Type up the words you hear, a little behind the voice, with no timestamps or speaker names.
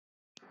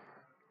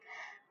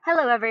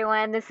Hello,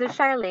 everyone. This is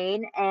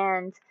Charlene,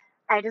 and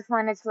I just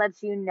wanted to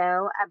let you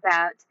know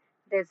about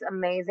this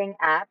amazing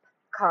app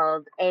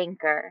called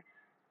Anchor,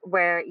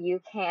 where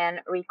you can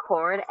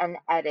record and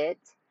edit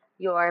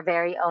your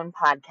very own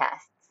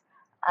podcasts.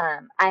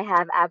 I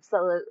have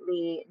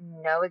absolutely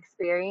no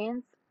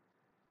experience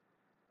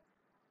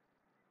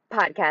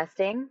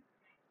podcasting,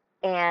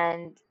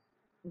 and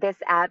this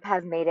app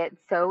has made it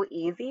so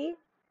easy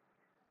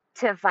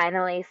to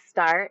finally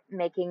start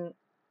making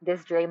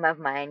this dream of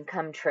mine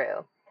come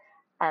true.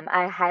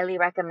 I highly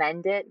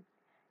recommend it.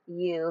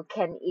 You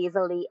can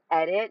easily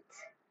edit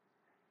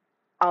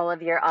all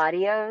of your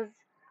audios.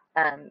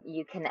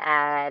 You can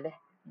add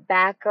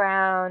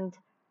background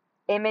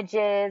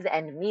images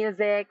and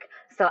music.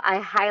 So I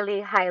highly,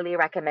 highly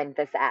recommend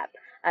this app.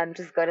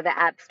 Just go to the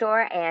App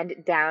Store and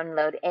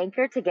download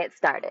Anchor to get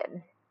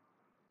started.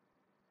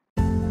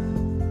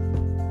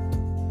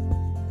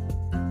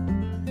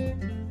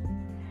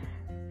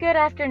 Good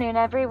afternoon,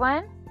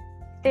 everyone.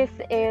 This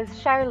is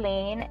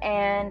Charlene,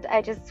 and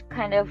I just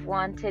kind of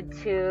wanted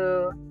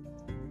to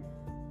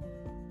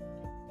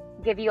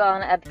give you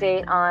all an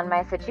update on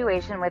my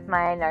situation with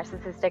my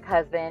narcissistic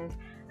husband.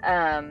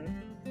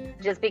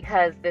 Just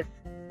because the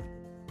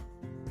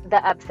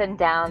ups and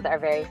downs are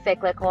very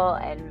cyclical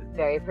and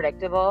very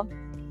predictable.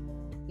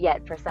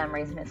 Yet for some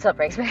reason it still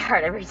breaks my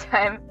heart every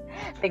time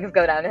things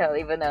go downhill,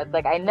 even though it's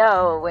like I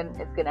know when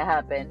it's gonna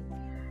happen.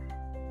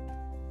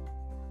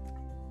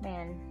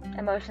 Man,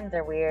 emotions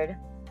are weird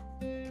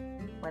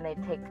when they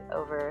take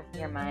over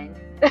your mind.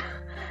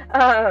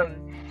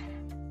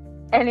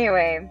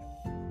 Anyway,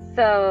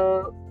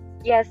 so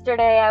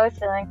yesterday I was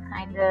feeling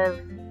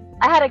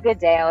I had a good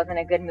day. I was in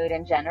a good mood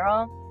in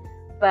general,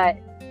 but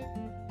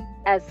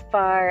as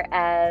far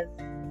as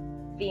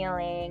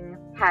feeling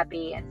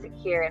happy and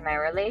secure in my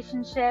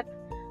relationship,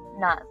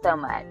 not so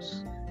much.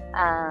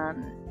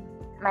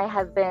 My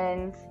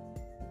husband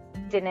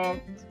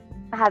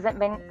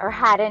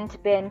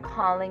hadn't been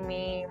calling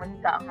me when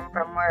he got home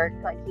from work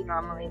like he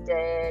normally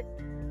did.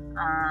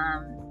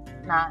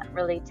 Not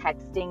really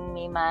texting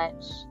me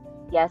much.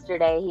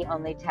 Yesterday he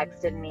only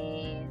texted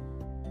me,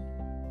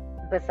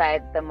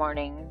 besides the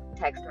morning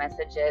text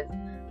messages,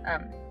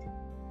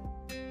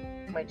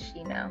 which,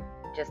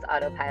 just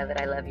autopilot,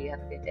 I love you,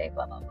 have a good day,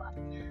 blah, blah,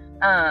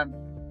 blah.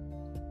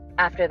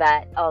 After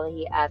that, all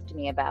he asked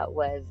me about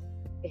was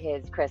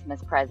his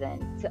Christmas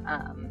present,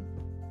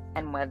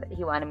 and whether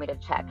he wanted me to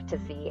check to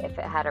see if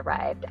it had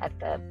arrived at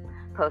the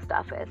post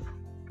office.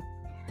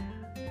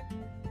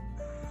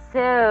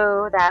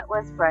 So that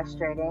was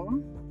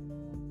frustrating,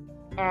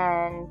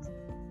 and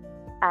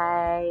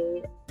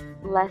I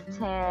left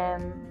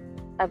him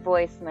a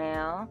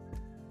voicemail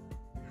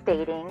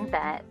stating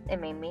that it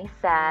made me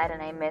sad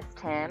and I missed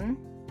him.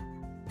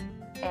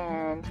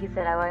 And he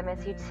said, "Oh, I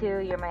miss you too.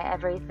 You're my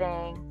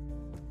everything."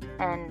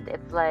 And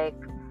it's like,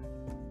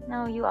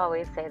 no, you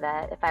always say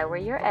that. If I were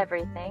your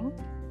everything,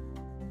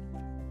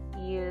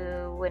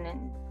 you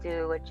wouldn't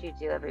do what you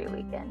do every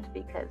weekend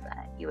because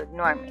you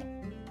ignore me.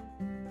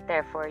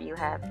 Therefore, you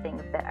have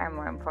things that are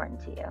more important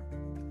to you.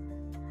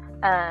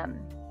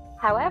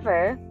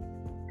 However,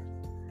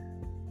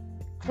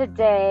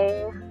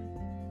 today,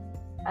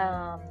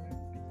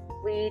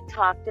 we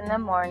talked in the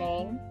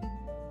morning.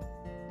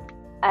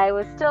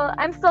 I'm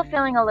still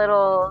feeling a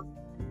little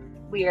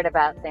weird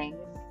about things,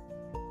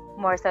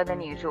 more so than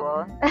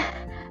usual.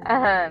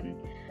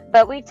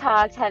 But we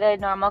talked, had a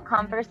normal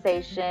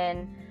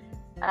conversation,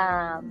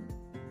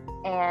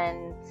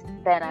 and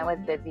then I was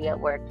busy at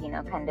work,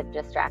 kind of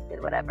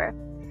distracted, whatever.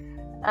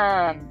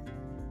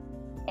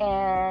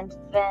 And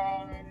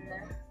then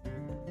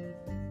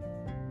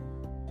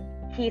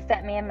he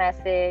sent me a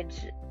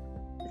message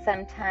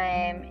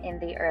sometime in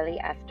the early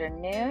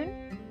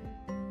afternoon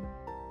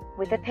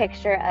with a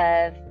picture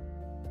of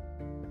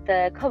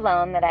the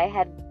cologne that I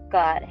had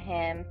got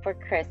him for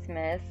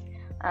Christmas,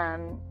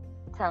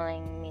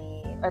 telling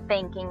me or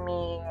thanking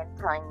me and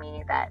telling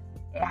me that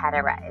it had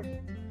arrived.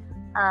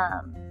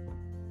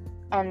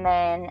 And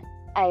then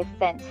I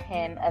sent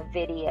him a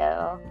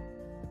video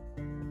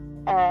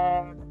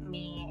of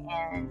me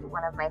and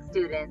one of my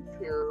students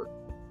who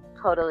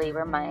totally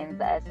reminds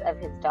us of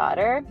his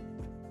daughter.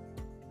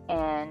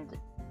 And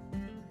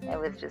it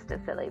was just a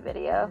silly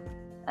video.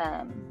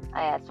 I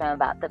asked him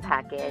about the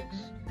package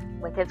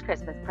with his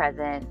Christmas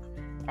present,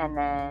 and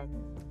then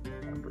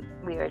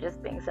we were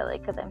just being silly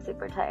because I'm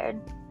super tired.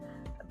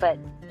 But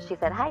she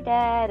said, "Hi,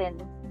 Dad,"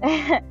 and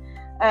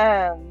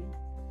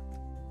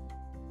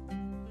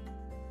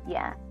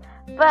yeah.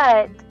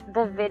 But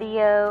the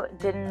video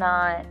did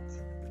not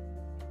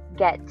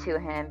get to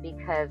him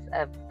because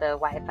of the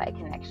Wi-Fi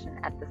connection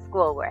at the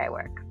school where I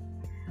work.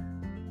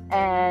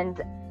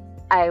 And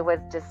I was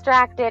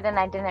distracted and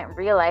I didn't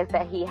realize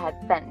that he had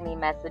sent me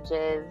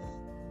messages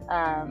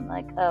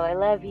like, "Oh, I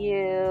love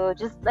you,"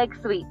 just like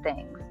sweet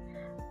things.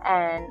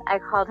 And I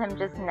called him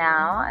just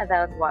now as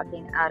I was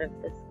walking out of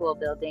the school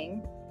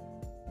building,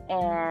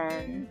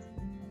 and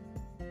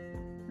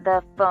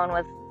the phone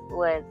was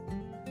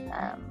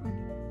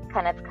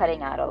kind of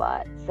cutting out a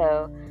lot.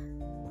 So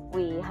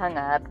we hung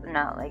up,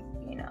 not like,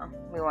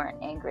 we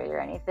weren't angry or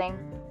anything.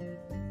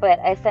 But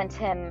I sent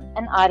him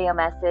an audio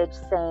message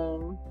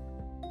saying,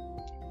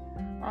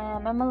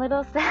 I'm a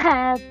little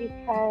sad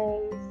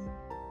because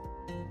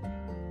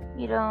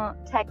you don't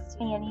text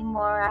me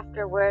anymore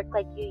after work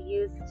like you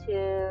used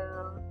to,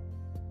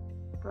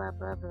 blah,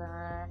 blah,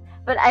 blah.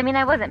 But I mean,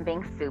 I wasn't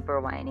being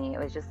super whiny. It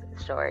was just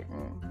short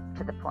and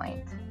to the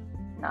point,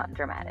 not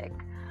dramatic.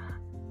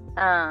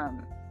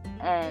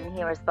 And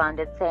he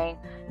responded saying,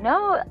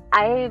 no,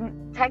 I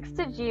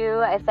texted you,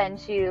 I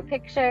sent you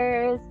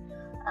pictures,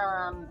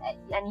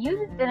 and you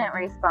just didn't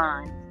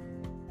respond.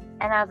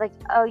 And I was like,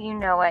 oh, you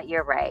know what,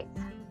 you're right.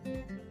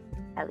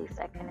 At least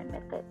I can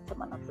admit that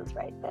someone else is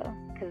right, though,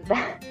 because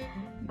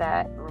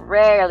that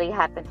rarely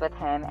happens with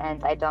him,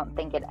 and I don't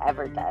think it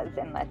ever does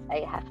unless I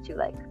have to,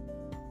 like,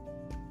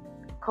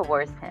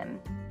 coerce him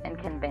and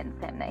convince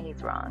him that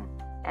he's wrong.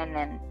 And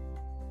then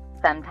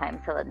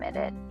sometimes he'll admit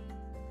it.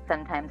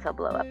 Sometimes he'll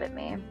blow up at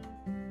me.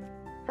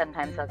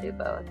 Sometimes he'll do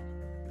both.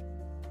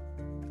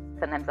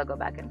 Sometimes I'll go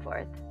back and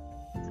forth.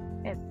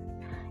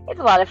 It's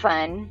a lot of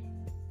fun.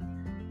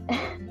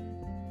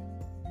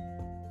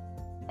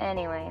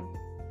 Anyway,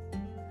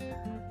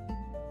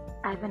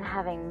 I've been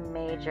having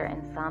major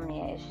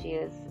insomnia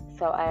issues,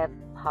 so I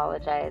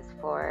apologize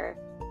for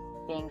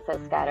being so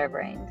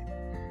scatterbrained.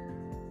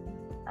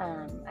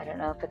 I don't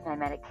know if it's my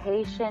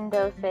medication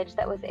dosage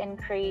that was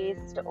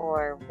increased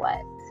or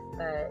what,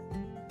 but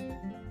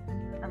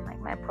I'm like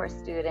my poor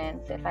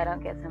students. If I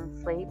don't get some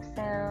sleep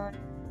soon,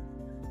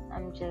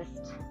 I'm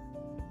just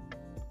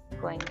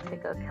going to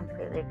go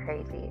completely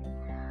crazy.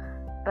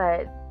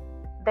 But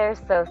they're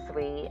so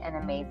sweet and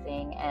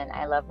amazing, and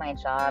I love my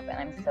job, and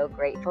I'm so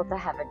grateful to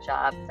have a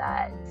job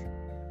that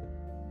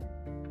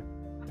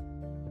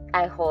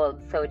I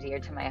hold so dear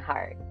to my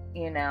heart,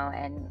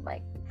 and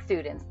like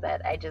students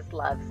that I just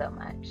love so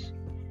much,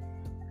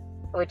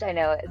 which I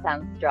know it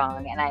sounds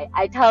strong, and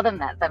I tell them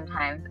that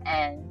sometimes,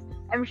 and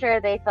I'm sure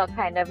they feel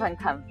kind of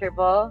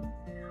uncomfortable,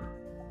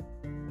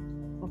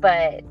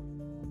 but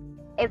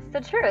it's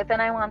the truth,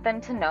 and I want them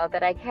to know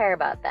that I care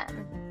about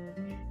them.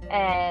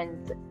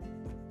 And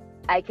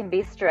I can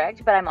be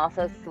strict, but I'm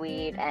also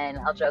sweet, and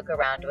I'll joke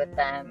around with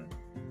them,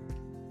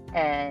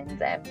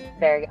 and I'm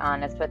very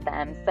honest with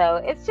them.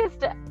 So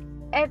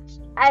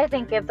I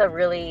think it's a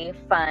really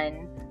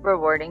fun,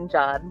 rewarding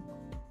job.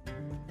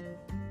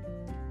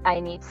 I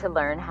need to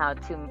learn how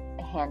to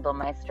handle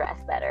my stress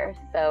better.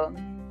 So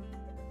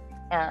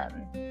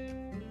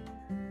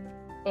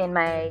in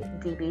my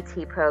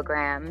DBT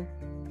program,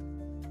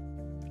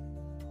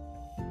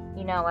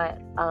 you know what,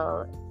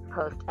 I'll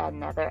post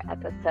another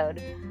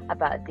episode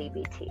about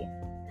DBT,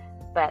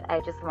 but I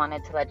just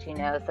wanted to let you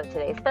know. So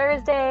today's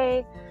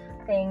Thursday,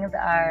 things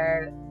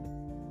are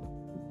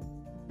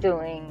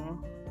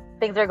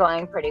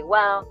going pretty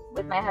well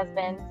with my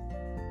husband,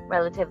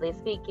 relatively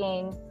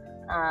speaking.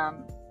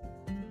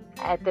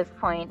 At this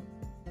point,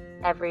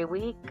 every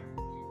week,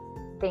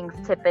 things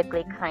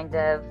typically kind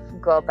of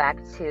go back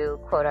to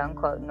quote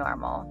unquote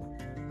normal.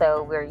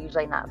 So we're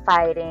usually not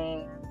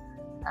fighting.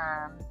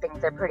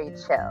 Things are pretty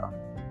chill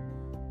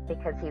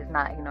because he's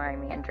not ignoring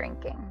me and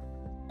drinking.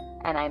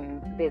 And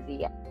I'm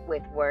busy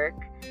with work,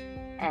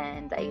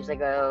 and I usually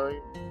go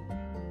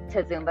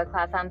to Zumba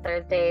class on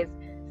Thursdays.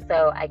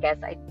 So I guess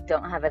I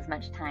don't have as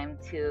much time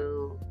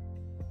to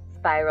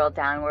spiral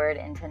downward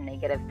into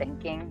negative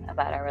thinking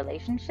about our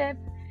relationship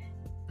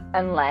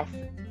unless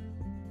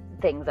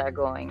things are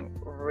going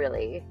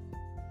really,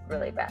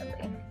 really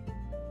badly.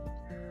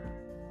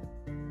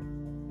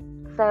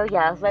 So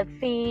yeah, let's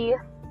see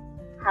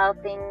how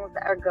things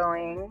are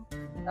going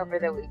over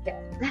the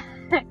weekend.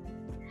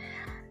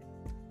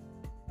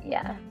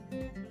 Yeah.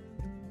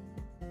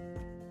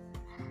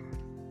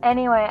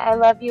 Anyway, I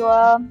love you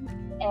all,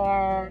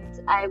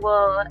 and I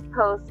will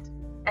post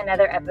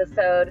another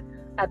episode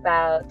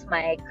about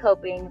my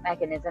coping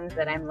mechanisms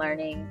that I'm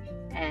learning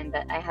and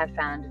that I have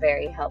found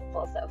very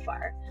helpful so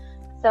far.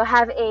 So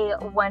have a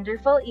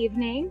wonderful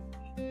evening,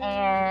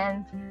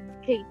 and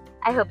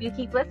I hope you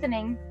keep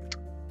listening.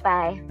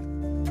 Bye.